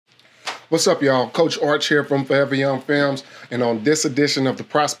What's up, y'all? Coach Arch here from Forever Young Films, and on this edition of the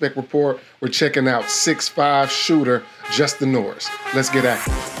Prospect Report, we're checking out 6'5" shooter Justin Norris. Let's get at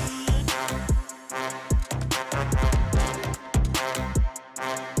it.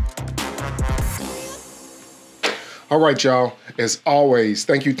 All right, y'all. As always,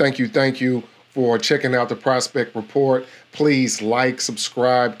 thank you for checking out the Prospect Report. Please like,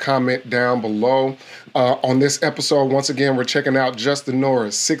 subscribe, comment down below. On this episode, once again, we're checking out Justin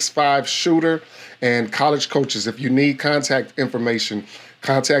Norris, 6'5" shooter, and college coaches. If you need contact information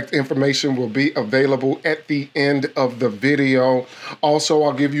will be available at the end of the video. Also,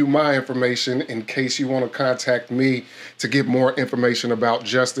 I'll give you my information in case you want to contact me to get more information about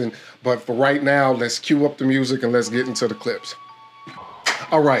Justin. But for right now, let's cue up the music and let's get into the clips.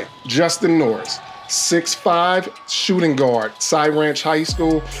 All right, Justin Norris, 6'5", shooting guard, Cy Ranch High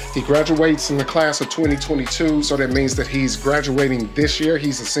School. He graduates in the class of 2022, so that means that he's graduating this year.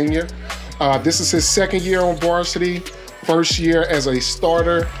 He's a senior. This is his second year on varsity, first year as a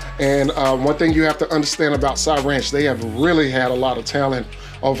starter. And one thing you have to understand about Cy Ranch, they have really had a lot of talent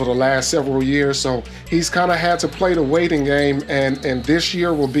over the last several years. So he's kind of had to play the waiting game, and this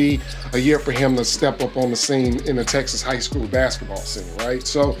year will be a year for him to step up on the scene in the Texas high school basketball scene, right?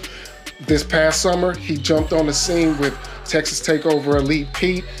 So this past summer, he jumped on the scene with Texas Takeover Elite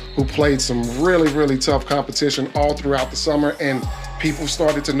Pete, who played some really tough competition all throughout the summer, and people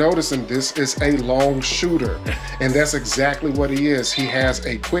started to notice him. This is a long shooter, and that's exactly what he is. He has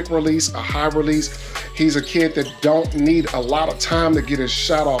a quick release, a high release. He's a kid that don't need a lot of time to get his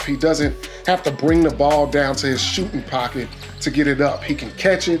shot off. He doesn't have to bring the ball down to his shooting pocket to get it up. He can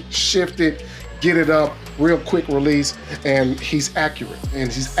catch it, shift it, get it up, real quick release, and he's accurate.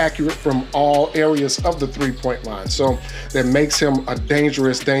 And he's accurate from all areas of the three-point line. So that makes him a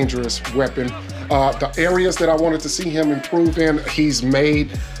dangerous weapon. The areas that I wanted to see him improve in, he's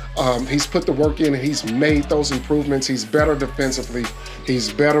made. He's put the work in and he's made those improvements. He's better defensively.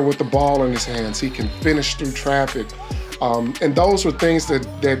 He's better with the ball in his hands. He can finish through traffic. And those were things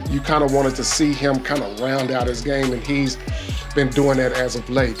that you kind of wanted to see him kind of round out his game, and he's been doing that as of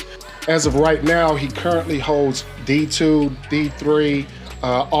late. As of right now, he currently holds D2, D3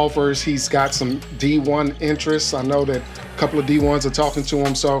 offers. He's got some D1 interests. I know that a couple of D1s are talking to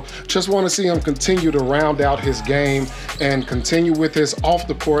him, so just want to see him continue to round out his game and continue with his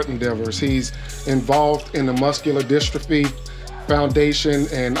off-the-court endeavors. He's involved in the Muscular Dystrophy Foundation,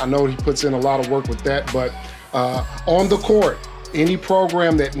 and I know he puts in a lot of work with that, but on the court, any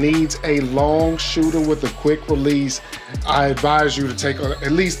program that needs a long shooter with a quick release, I advise you to take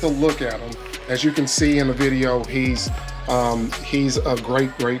at least a look at him. As you can see in the video, he's a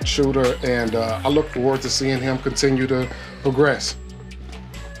great shooter, and I look forward to seeing him continue to progress.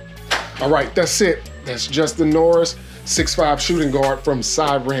 All right, that's it. That's Justin Norris, 6'5" shooting guard from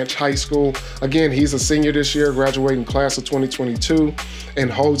Cy Ranch High School. Again, he's a senior this year, graduating class of 2022, and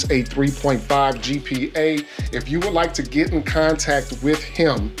holds a 3.5 GPA. If you would like to get in contact with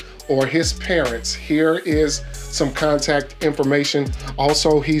him or his parents, here is some contact information.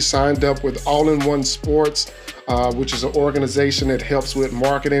 Also, he signed up with All-in-One Sports, which is an organization that helps with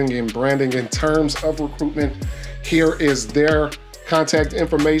marketing and branding in terms of recruitment. Here is their contact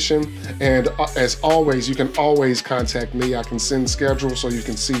information, and as always, you can always contact me. I can send schedules so you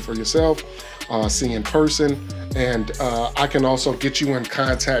can see for yourself, see in person, and I can also get you in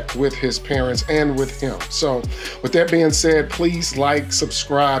contact with his parents and with him. So with that being said, please like,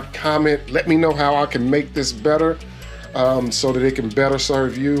 subscribe, comment, let me know how I can make this better so that it can better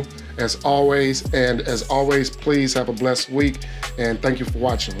serve you as always. And as always, please have a blessed week, and thank you for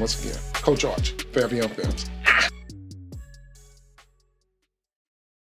watching once again. Coach Arch, Forever Young Films.